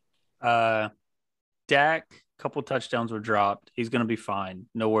 Dak, a couple touchdowns were dropped. He's going to be fine.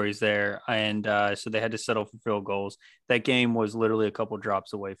 No worries there. And so they had to settle for field goals. That game was literally a couple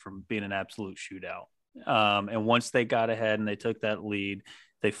drops away from being an absolute shootout. And once they got ahead and they took that lead,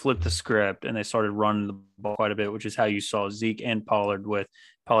 they flipped the script and they started running the ball quite a bit, which is how you saw Zeke and Pollard with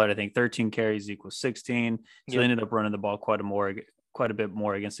Pollard, I think 13 carries, Zeke was 16. So they ended up running the ball quite a bit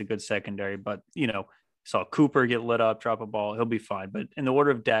more against a good secondary. But, saw Cooper get lit up, drop a ball. He'll be fine. But in the order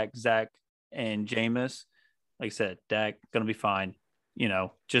of Dak, Zach, and Jameis, like I said, Dak going to be fine.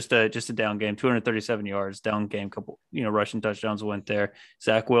 Just a down game, 237 yards, down game, couple, rushing touchdowns went there.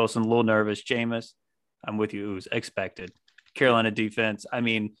 Zach Wilson, a little nervous. Jameis, I'm with you. It was expected. Carolina defense,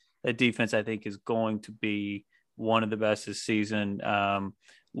 that defense I think is going to be one of the best this season.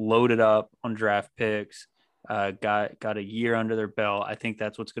 Loaded up on draft picks, got a year under their belt. I think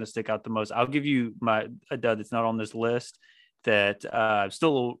that's what's going to stick out the most. I'll give you a dud that's not on this list that I'm still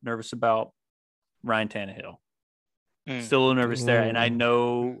a little nervous about. Ryan Tannehill. Still a little nervous there. And I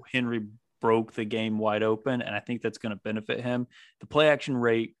know Henry broke the game wide open, and I think that's going to benefit him. The play action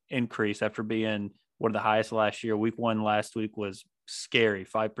rate increased after being one of the highest last year. Week 1 last week was scary,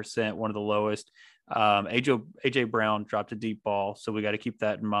 5%, one of the lowest. AJ Brown dropped a deep ball, so we got to keep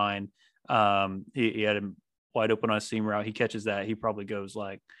that in mind. He had him wide open on a seam route. He catches that. He probably goes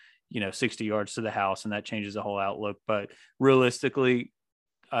 60 yards to the house, and that changes the whole outlook. But realistically,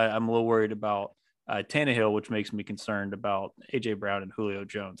 I'm a little worried about Tannehill, which makes me concerned about AJ Brown and Julio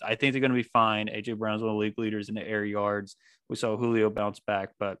Jones. I think they're going to be fine. AJ Brown's one of the league leaders in the air yards. We saw Julio bounce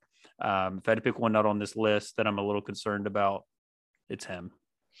back, but if I had to pick one not on this list that I'm a little concerned about, it's him.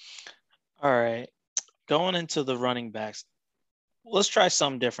 All right. Going into the running backs, let's try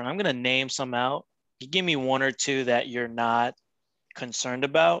something different. I'm going to name some out. You give me one or two that you're not concerned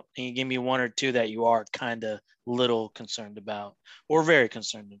about, and you give me one or two that you are kind of little concerned about or very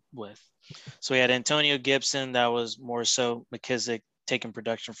concerned with. So we had Antonio Gibson. That was more so McKissick taking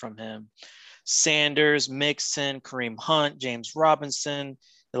production from him. Sanders, Mixon, Kareem Hunt, James Robinson,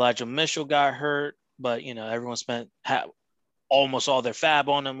 Elijah Mitchell got hurt, but everyone spent almost all their fab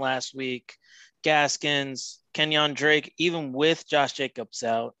on him last week. Gaskins, Kenyon Drake, even with Josh Jacobs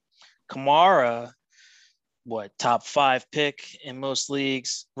out. Kamara, top 5 pick in most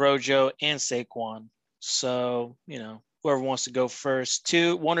leagues. Rojo and Saquon. So, whoever wants to go first.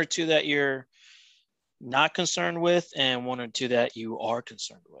 One or two that you're not concerned with, and one or two that you are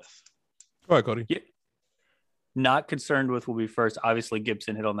concerned with. Go ahead, Cody. Yeah. Not concerned with will be first. Obviously,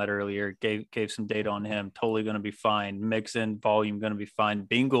 Gibson hit on that earlier. Gave some data on him. Totally going to be fine. Mixon, volume going to be fine.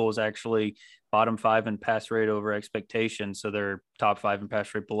 Bengals actually bottom 5 in pass rate over expectation. So they're top 5 in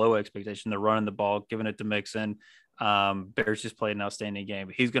pass rate below expectation. They're running the ball, giving it to Mixon. Bears just played an outstanding game.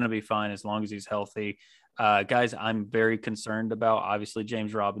 But he's going to be fine as long as he's healthy. Guys, I'm very concerned about. Obviously,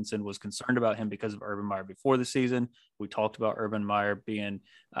 James Robinson was concerned about him because of Urban Meyer before the season. We talked about Urban Meyer being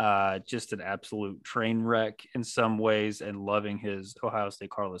just an absolute train wreck in some ways and loving his Ohio State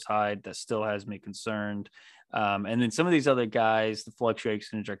Carlos Hyde. That still has me concerned. And then some of these other guys, the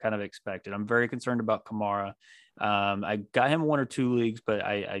fluctuations are kind of expected. I'm very concerned about Kamara. I got him 1 or 2 leagues, but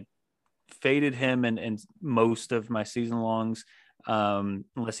I faded him in most of my season longs.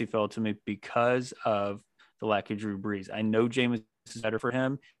 Unless he fell to me because of the lack of Drew Brees. I know James is better for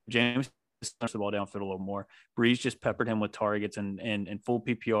him. James slams the ball downfield a little more. Brees just peppered him with targets and full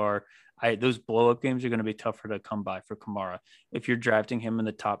PPR. Those blow-up games are going to be tougher to come by for Kamara. If you're drafting him in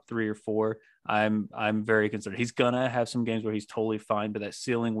the top 3 or 4, I'm very concerned. He's going to have some games where he's totally fine, but that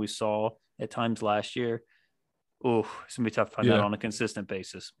ceiling we saw at times last year, it's going to be tough to find that on a consistent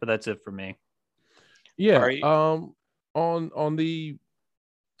basis. But that's it for me. Yeah. On the,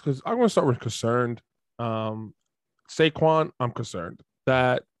 because I'm going to start with concerned. Saquon, I'm concerned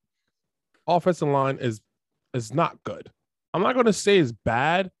that offensive line is not good. I'm not going to say it's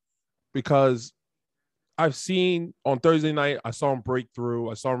bad because I've seen on Thursday night, I saw him break through.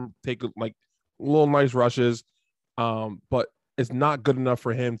 I saw him take little nice rushes, but it's not good enough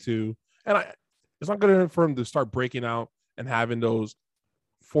for him to, it's not good enough for him to start breaking out and having those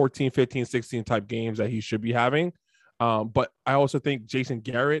 14, 15, 16 type games that he should be having. But I also think Jason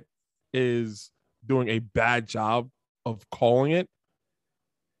Garrett is doing a bad job of calling it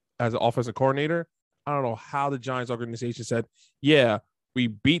as an offensive coordinator. I don't know how the Giants organization said, yeah, we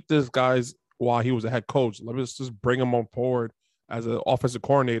beat this guy's while he was a head coach. Let us just bring him on board as an offensive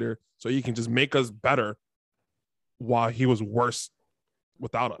coordinator so he can just make us better while he was worse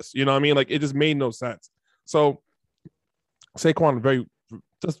without us. You know what I mean? Like, it just made no sense. So Saquon very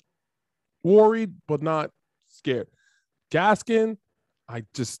just worried, but not scared. Gaskin, I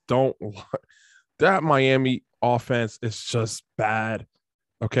just don't that Miami offense is just bad.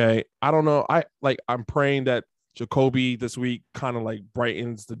 Okay. I don't know. I'm praying that Jacoby this week kind of like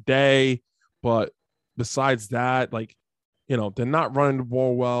brightens the day. But besides that, like, they're not running the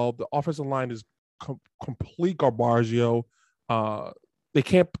ball well. The offensive line is complete garbaggio. They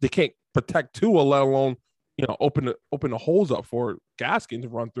can't protect Tua, let alone open the holes up for Gaskin to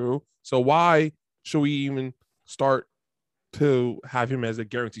run through. So why should we even start to have him as a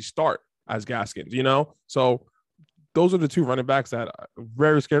guaranteed start as Gaskins? So those are the two running backs that I'm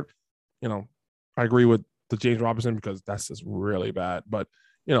very scared. I agree with the James Robinson because that's just really bad. But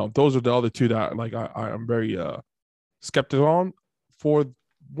those are the other two that like I'm very skeptical on. For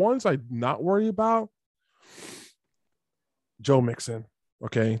ones I'm not worried about, Joe Mixon.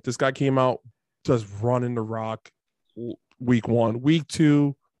 Okay, this guy came out just running the rock week 1. Week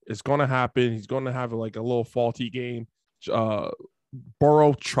 2, it's going to happen. He's going to have like a little faulty game.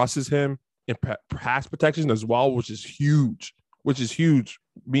 Burrow trusts him in pass protection as well, which is huge.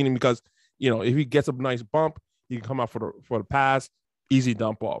 Meaning because, if he gets a nice bump, he can come out for the pass, easy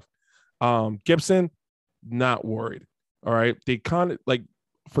dump off. Gibson, not worried. All right. They kind of like,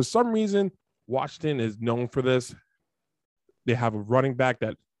 for some reason, Washington is known for this. They have a running back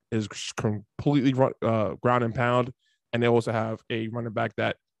that is completely ground and pound, and they also have a running back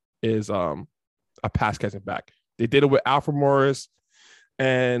that is a pass catching back. They did it with Alfred Morris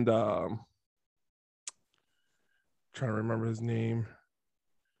and trying to remember his name.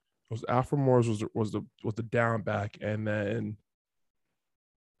 It was Alfred Morris was the down back, and then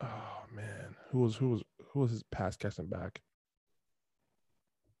oh man, who was his pass catching back?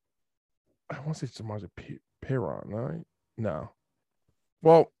 I want to say Samaje Perine, right? No.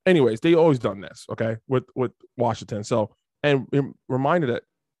 Well, anyways, they always done this, okay, with Washington. So, and it reminded that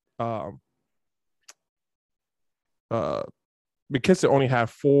McKissick only had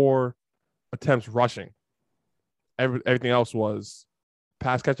 4 attempts rushing. Everything else was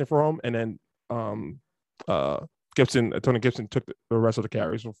pass catching for him, and then Tony Gibson took the rest of the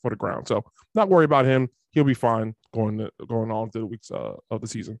carries for the ground. So, not worry about him. He'll be fine going on through the weeks of the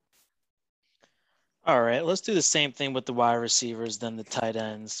season. All right, let's do the same thing with the wide receivers, then the tight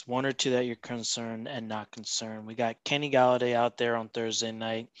ends. 1 or 2 that you're concerned and not concerned. We got Kenny Galladay out there on Thursday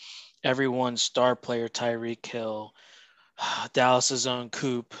night. Everyone's star player, Tyreek Hill, Dallas's own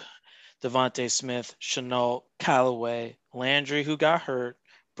Coop, Devontae Smith, Shenault, Callaway, Landry, who got hurt,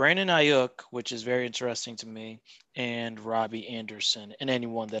 Brandon Ayuk, which is very interesting to me, and Robbie Anderson, and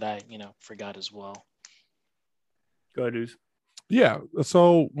anyone that I, forgot as well. Go ahead, dudes. Yeah.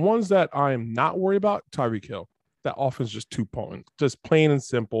 So ones that I am not worried about, Tyreek Hill. That offense is just too potent, just plain and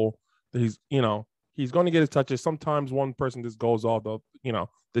simple. He's going to get his touches. Sometimes one person just goes off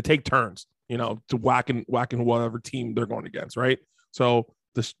they take turns, to whacking whatever team they're going against, right? So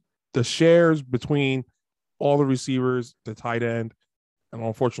the shares between all the receivers, the tight end, and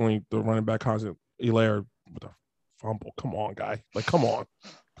unfortunately the running back constant Hilaire with a fumble. Come on, guy. Like, come on.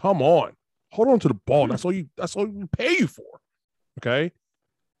 Hold on to the ball. That's all we pay you for. Okay.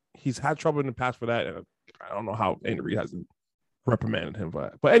 He's had trouble in the past for that. And I don't know how Andy Reid hasn't reprimanded him for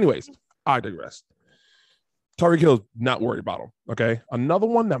that. But anyways, I digress. Tyreek Hill's not worried about him. Okay. Another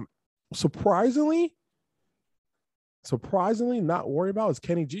one that surprisingly not worried about is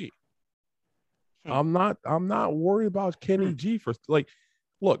Kenny G. I'm not worried about Kenny G for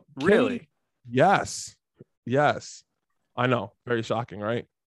look. Really? Kenny, yes. I know. Very shocking, right?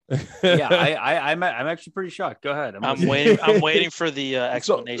 Yeah, I'm actually pretty shocked. Go ahead. I'm waiting for the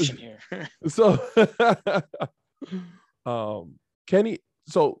explanation here. So, Kenny.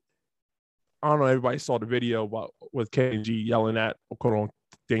 So, I don't know. Everybody saw the video with Kenny G yelling at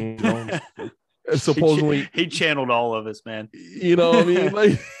Daniel Jones. Supposedly, he channeled all of us, man. You know what I mean?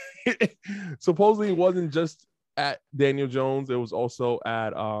 Like, supposedly, it wasn't just at Daniel Jones. It was also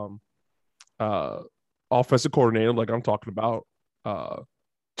at offensive coordinator, like I'm talking about.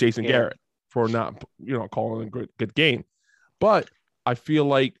 Jason Garrett for not, calling a good game. But I feel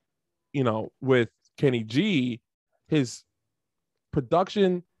like, with Kenny G, his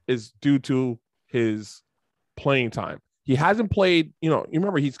production is due to his playing time. He hasn't played, you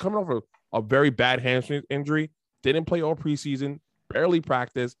remember he's coming off a very bad hamstring injury, didn't play all preseason, barely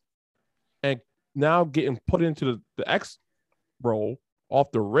practiced, and now getting put into the X role off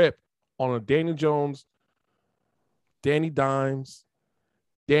the rip on a Daniel Jones, Danny Dimes,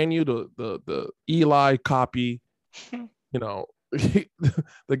 Daniel, the Eli copy, the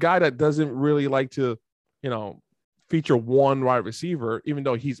guy that doesn't really like to, feature one wide receiver, even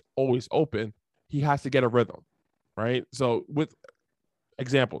though he's always open, he has to get a rhythm, right? So with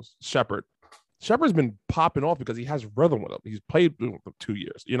examples, Shepard's been popping off because he has rhythm with him. He's played with him for 2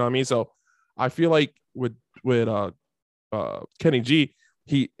 years. You know what I mean? So I feel like with Kenny G,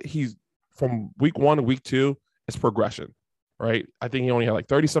 he's from week 1 to week 2, it's progression, right? I think he only had like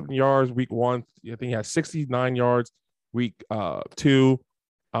 30-something yards week 1. I think he had 69 yards week 2.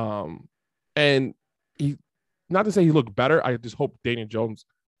 And he, not to say he looked better, I just hope Daniel Jones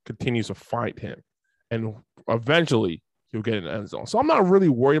continues to find him. And eventually he'll get in the end zone. So I'm not really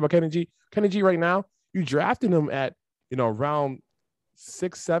worried about Kenny G. Kenny G right now, you drafted him at, round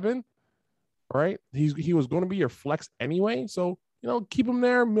 6, 7, right? He was going to be your flex anyway. So, keep him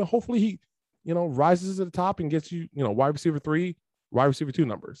there. Hopefully he, rises to the top and gets you, wide receiver 3, wide receiver 2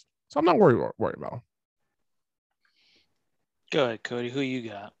 numbers. So I'm not worried about him. Go ahead, Cody. Who you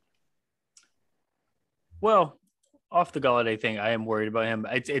got? Well, off the Golladay thing, I am worried about him.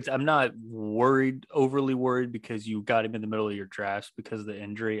 I'm not overly worried because you got him in the middle of your drafts because of the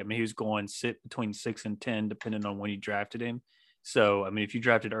injury. I mean, he was going sit between 6 and 10, depending on when you drafted him. So, I mean, if you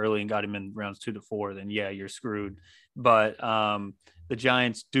drafted early and got him in rounds 2 to 4, then yeah, you're screwed. But the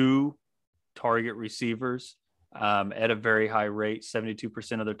Giants do target receivers at a very high rate.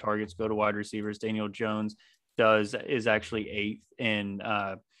 72% of their targets go to wide receivers. Daniel Jones is actually 8th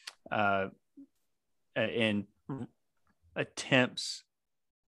in attempts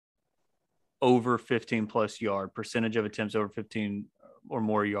over 15 plus yard, percentage of attempts over 15 or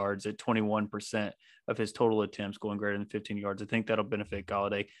more yards at 21% of his total attempts going greater than 15 yards. I think that'll benefit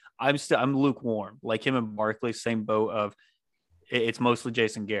Golladay. I'm lukewarm, like him and Barkley, same boat of it's mostly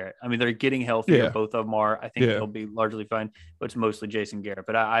Jason Garrett. I mean, they're getting healthier. Yeah. Both of them are. I think they'll be largely fine, but it's mostly Jason Garrett.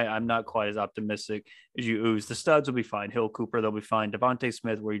 But I'm not quite as optimistic as you ooze. The studs will be fine. Hill, Cooper, they'll be fine. Devontae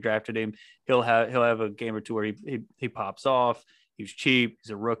Smith, where you drafted him, he'll have a game or two where he pops off. He's cheap.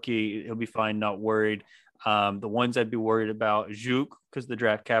 He's a rookie. He'll be fine. Not worried. The ones I'd be worried about, Juke, because the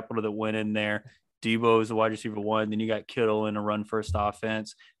draft capital that went in there. Debo is the wide receiver 1. Then you got Kittle in a run first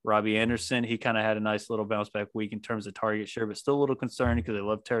offense. Robbie Anderson, he kind of had a nice little bounce back week in terms of target share, but still a little concerned because they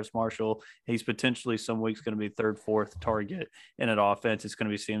love Terrace Marshall. He's potentially some weeks going to be 3rd, 4th target in an offense. It's going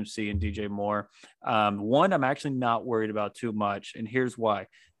to be CMC and DJ Moore. One I'm actually not worried about too much, and here's why.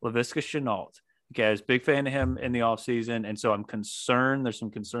 Laviska Shenault. Okay, I was a big fan of him in the offseason, and so I'm concerned. There's some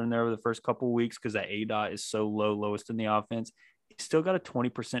concern there over the first couple of weeks because that ADOT is so low, lowest in the offense. He's still got a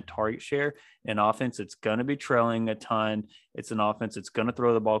 20% target share. In offense, it's going to be trailing a ton. It's an offense that's going to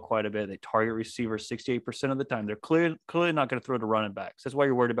throw the ball quite a bit. They target receivers 68% of the time. They're clearly not going to throw to running backs. That's why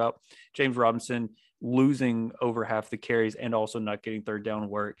you're worried about James Robinson losing over half the carries and also not getting 3rd down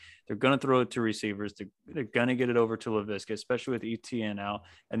work. They're going to throw it to receivers. They're going to get it over to Laviska, especially with ETN out.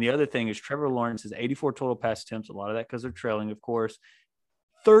 And the other thing is Trevor Lawrence has 84 total pass attempts. A lot of that because they're trailing, of course.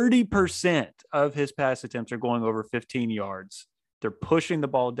 30% of his pass attempts are going over 15 yards. They're pushing the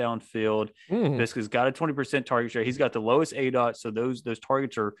ball downfield. Viska's got a 20% target share. He's got the lowest ADOT, so those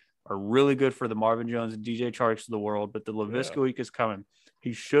targets are really good for the Marvin Jones and DJ Charks of the world. But the Laviska week is coming.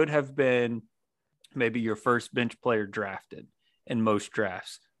 He should have been maybe your first bench player drafted in most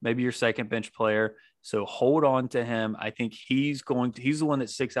drafts, maybe your second bench player. So hold on to him. I think he's the one that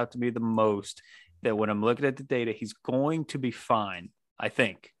sticks out to me the most, that when I'm looking at the data, he's going to be fine, I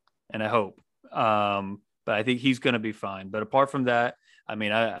think, and I hope. But I think he's going to be fine. But apart from that, I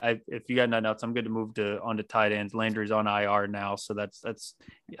mean, if you got nothing else, I'm good to move on to tight ends. Landry's on IR now, so that's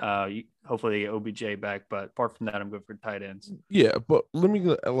hopefully OBJ back. But apart from that, I'm good for tight ends. Yeah, but let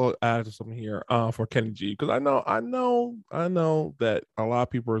me add something here for Kenny G, because I know that a lot of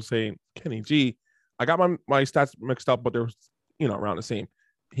people are saying Kenny G. I got my stats mixed up, but they're around the same.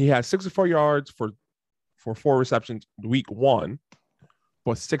 He had 64 yards for 4 receptions week 1,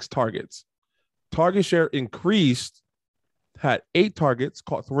 but 6 targets. Target share increased, had 8 targets,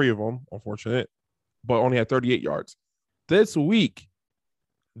 caught 3 of them, unfortunate, but only had 38 yards. This week,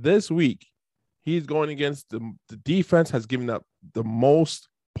 he's going against the defense has given up the most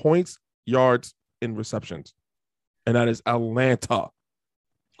points, yards, in receptions, and that is Atlanta.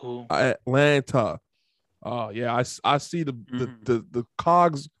 Ooh. Atlanta. Oh, yeah, I see the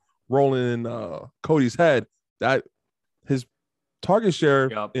cogs rolling in Cody's head that his target share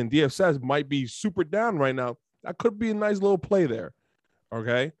in DFS might be super down right now That could be a nice little play there.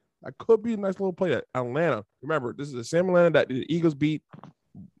 Okay. That could be a nice little play. Atlanta. Remember, this is the same Atlanta that the Eagles beat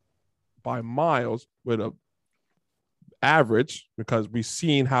by miles with a average, because we've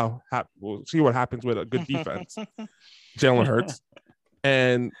seen we'll see what happens with a good defense. Jalen Hurts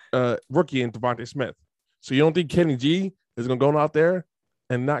and rookie and Devontae Smith. So you don't think Kenny G is going to go out there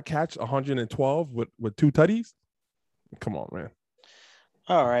and not catch 112 with 2 tutties? Come on, man.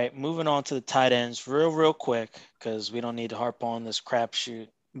 All right, moving on to the tight ends real quick, because we don't need to harp on this crapshoot,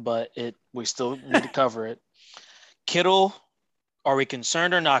 but we still need to cover it. Kittle, are we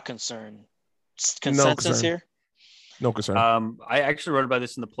concerned or not concerned? Consensus here? No concern. I actually wrote about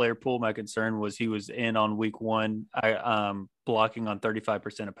this in the player pool. My concern was he was in on week 1. Blocking on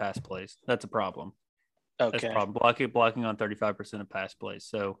 35% of pass plays. That's a problem. Okay. That's a problem. Blocking on 35% of pass plays.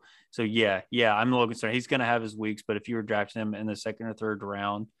 So yeah, I'm a little concerned. He's going to have his weeks, but if you were drafting him in the 2nd or 3rd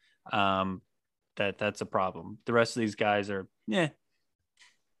round, that's a problem. The rest of these guys are, yeah.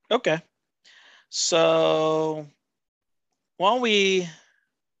 Okay. So why don't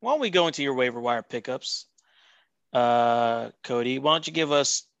we go into your waiver wire pickups? Cody, why don't you give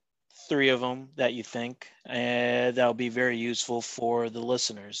us 3 of them that you think, and that'll be very useful for the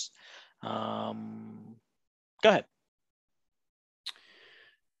listeners. Go ahead.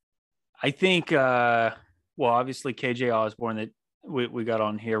 I think, obviously KJ Osborne that we got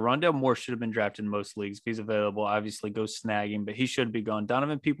on here. Rondale Moore should have been drafted in most leagues. If he's available, obviously go snag him, but he should be gone.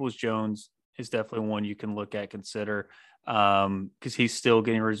 Donovan Peoples-Jones is definitely one you can look at, consider, because he's still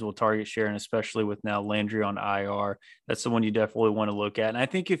getting reasonable target share, and especially with now Landry on IR, that's the one you definitely want to look at. And I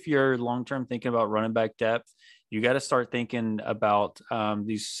think if you're long-term thinking about running back depth, you got to start thinking about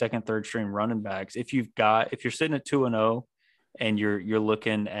these 2nd, 3rd string running backs. If you're sitting at 2-0 and you're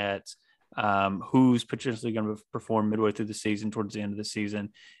looking at who's potentially going to perform midway through the season, towards the end of the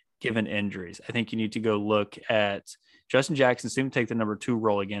season, given injuries, I think you need to go look at Justin Jackson. Seemed to take the number 2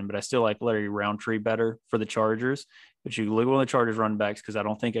 role again, but I still like Larry Roundtree better for the Chargers. But you look at one of the Chargers running backs, because I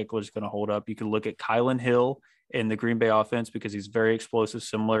don't think Eckler is going to hold up. You can look at Kylan Hill in the Green Bay offense, because he's very explosive,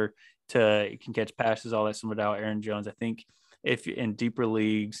 similar to, he can catch passes, all that, similar to Aaron Jones. I think if in deeper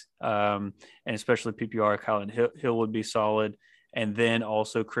leagues, and especially PPR, Kylan Hill would be solid. And then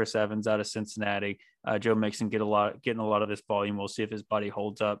also Chris Evans out of Cincinnati. Joe Mixon getting a lot of this volume. We'll see if his body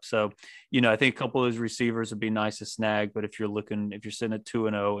holds up. So, I think a couple of those receivers would be nice to snag. But if you're sitting at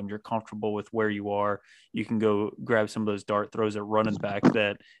 2-0 and you're comfortable with where you are, you can go grab some of those dart throws at running back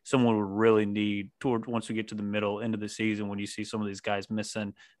that someone would really need once we get to the middle end of the season, when you see some of these guys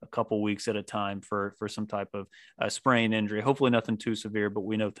missing a couple weeks at a time for some type of sprain injury. Hopefully nothing too severe, but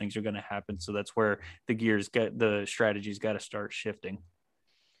we know things are going to happen. So that's where the strategies got to start shifting.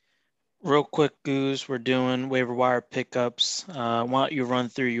 Real quick, Goose, we're doing waiver wire pickups. Why don't you run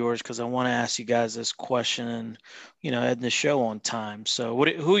through yours, because I want to ask you guys this question and, end the show on time. So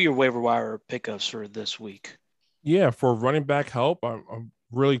who are your waiver wire pickups for this week? Yeah, for running back help, I'm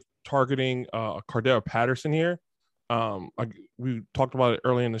really targeting Cordell Patterson here. We talked about it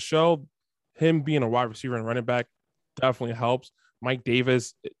early in the show. Him being a wide receiver and running back definitely helps. Mike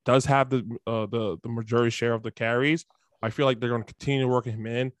Davis does have the majority share of the carries. I feel like they're going to continue working him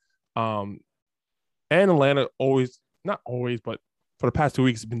in. And Atlanta not always, but for the past 2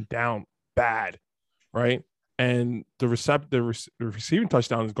 weeks has been down bad, right? And the receiving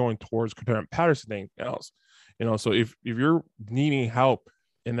touchdown is going towards Cordell Patterson than anything else. So if you're needing help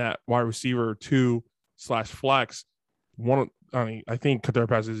in that wide receiver 2/flex, I think Cordell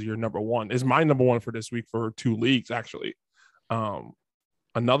Patterson is your number 1. Is my number 1 for this week for 2 leagues, actually.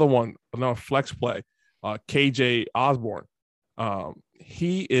 Another flex play, KJ Osborne.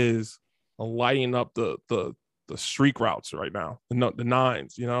 He is lighting up the streak routes right now, the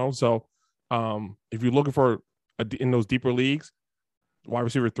nines, So if you're looking for in those deeper leagues, wide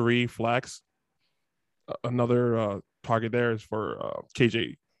receiver 3 flex, another target there is for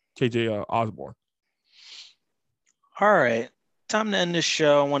KJ Osborne. All right, time to end this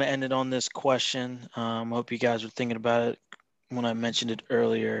show. I want to end it on this question. I hope you guys were thinking about it when I mentioned it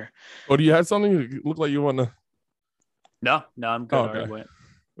earlier. Oh, do you have something? You look like you want to. No, I'm good. Oh, okay. I already went.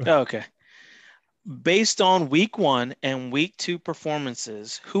 Okay. Based on week 1 and week 2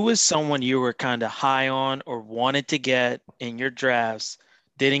 performances, who is someone you were kind of high on or wanted to get in your drafts,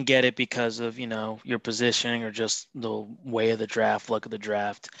 didn't get it because of, your positioning or just the way of the draft, luck of the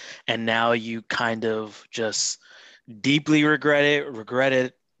draft, and now you kind of just deeply regret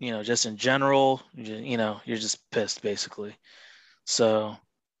it, just in general, you're just pissed basically. So,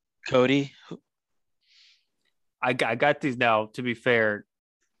 Cody? I got these now, to be fair.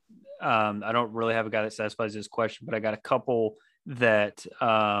 I don't really have a guy that satisfies this question, but I got a couple that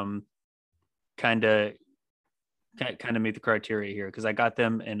kind of kind of meet the criteria here because I got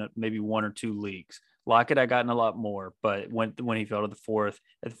them in maybe 1 or 2 leagues. Lockett, I got in a lot more, but when he fell to the 4th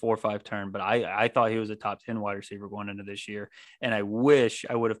at the 4 or 5 turn, but I thought he was a top 10 wide receiver going into this year. And I wish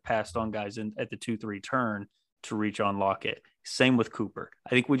I would have passed on guys at the 2-3 turn to reach on Lockett. Same with Cooper.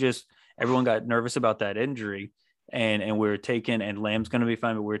 I think everyone got nervous about that injury and we were taking, and Lamb's going to be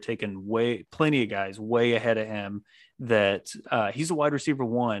fine, but we were taking plenty of guys way ahead of him that he's a wide receiver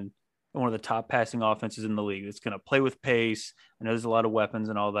 1. One of the top passing offenses in the league. It's going to play with pace. I know there's a lot of weapons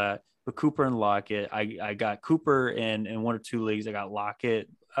and all that, but Cooper and Lockett, I got Cooper in 1 or 2 leagues. I got Lockett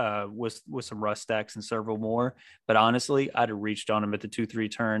with some rust stacks and several more. But honestly, I'd have reached on him at the 2-3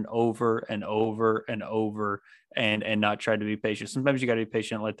 turn over and over and over and not tried to be patient. Sometimes you got to be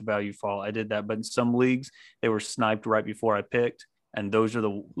patient and let the value fall. I did that, but in some leagues, they were sniped right before I picked. And those are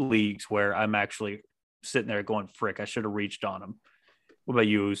the leagues where I'm actually sitting there going, frick, I should have reached on him. What about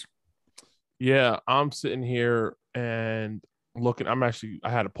you, Ooze? Yeah, I'm sitting here and looking. I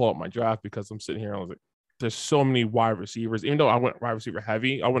had to pull up my draft because I'm sitting here and I was like, there's so many wide receivers. Even though I went wide receiver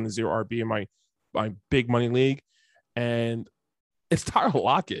heavy, I went to 0 RB in my big money league. And it's Tyler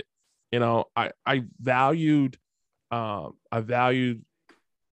Lockett. You know, I valued CeeDee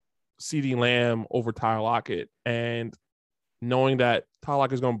Lamb over Tyler Lockett. And knowing that Tyler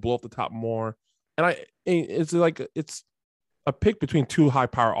Lockett is going to blow up the top more. And it's a pick between 2 high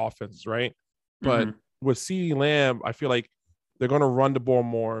power offenses, right? But with CeeDee Lamb, I feel like they're going to run the ball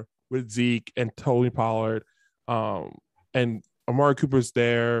more with Zeke and Tony Pollard. And Amari Cooper's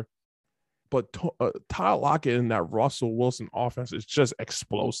there. But Tyler Lockett in that Russell Wilson offense is just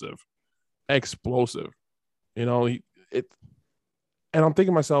explosive. Explosive. You know, and I'm thinking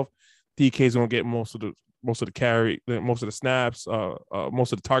to myself, DK is going to get most of the carry, most of the snaps,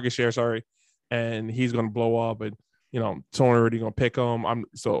 most of the target share, and he's going to blow up. And you know, someone already gonna pick him. I'm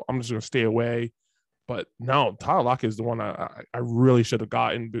just gonna stay away. But no, Tyler Lockett is the one I really should have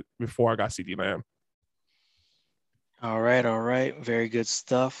gotten before I got CeeDee Lamb. All right. Very good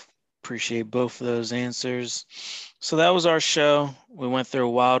stuff. Appreciate both of those answers. So that was our show. We went through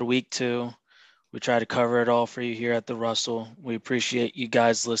a wild week 2. We tried to cover it all for you here at the Russell. We appreciate you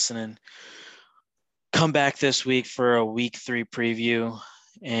guys listening. Come back this week for a week 3 preview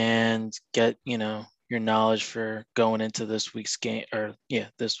and get, your knowledge for going into this week's game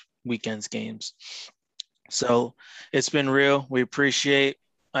this weekend's games. So it's been real. I appreciate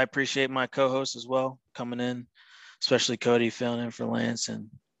my co-hosts as well coming in, especially Cody filling in for Lance and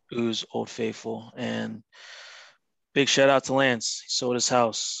Ooze Old Faithful. And big shout out to Lance. He sold his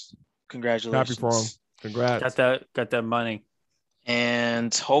house. Congratulations. Happy for him. Congrats. Got that money.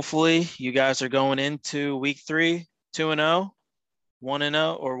 And hopefully you guys are going into week 3, 2-0.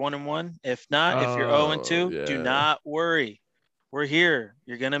 1-0 or 1-1. If not, if you're 0-2, do not worry. We're here.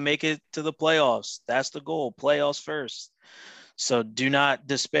 You're going to make it to the playoffs. That's the goal. Playoffs first. So do not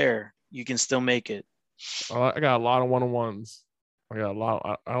despair. You can still make it. I got a lot of 1-on-1s.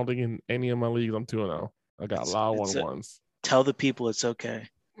 I don't think in any of my leagues I'm 2-0. I got a lot of 1-on-1s. Tell the people it's okay.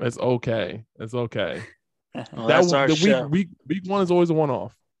 It's okay. It's okay. Well, that's our show. Week 1 is always a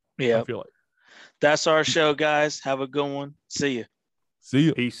one-off. Yeah. I feel like. That's our show, guys. Have a good one. See you. See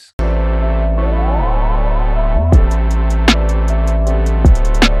you. Peace.